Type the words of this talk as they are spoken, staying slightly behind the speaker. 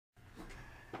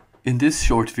In this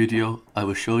short video, I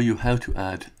will show you how to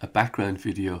add a background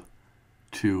video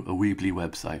to a Weebly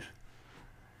website.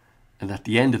 And at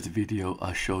the end of the video,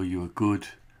 I'll show you a good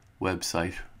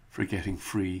website for getting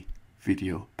free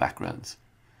video backgrounds.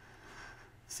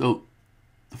 So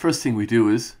the first thing we do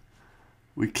is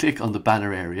we click on the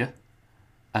banner area,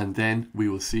 and then we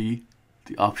will see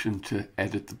the option to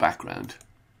edit the background.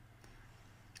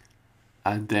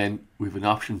 And then we have an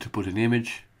option to put an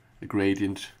image, a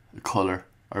gradient, a color,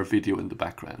 or video in the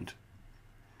background.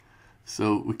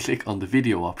 So we click on the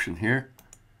video option here,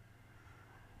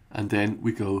 and then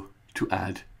we go to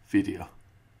add video.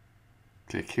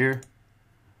 Click here,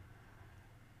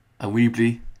 and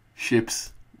Weebly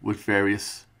ships with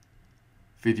various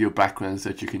video backgrounds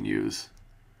that you can use.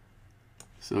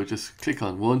 So just click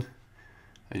on one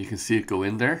and you can see it go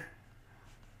in there.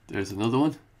 There's another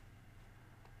one.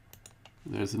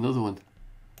 There's another one.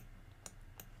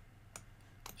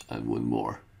 And one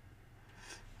more.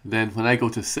 Then when I go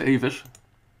to save it,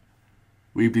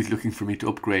 Weebly's looking for me to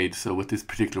upgrade. So with this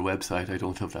particular website, I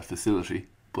don't have that facility,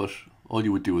 but all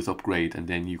you would do is upgrade and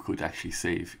then you could actually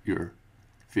save your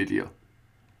video.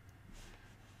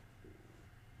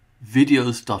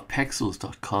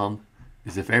 Videos.pexels.com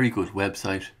is a very good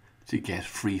website to get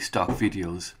free stock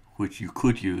videos which you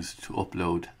could use to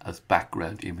upload as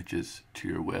background images to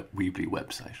your Weebly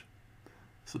website.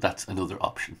 So that's another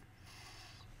option.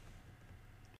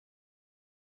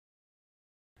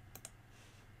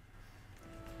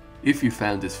 If you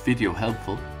found this video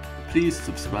helpful, please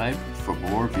subscribe for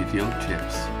more video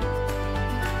tips.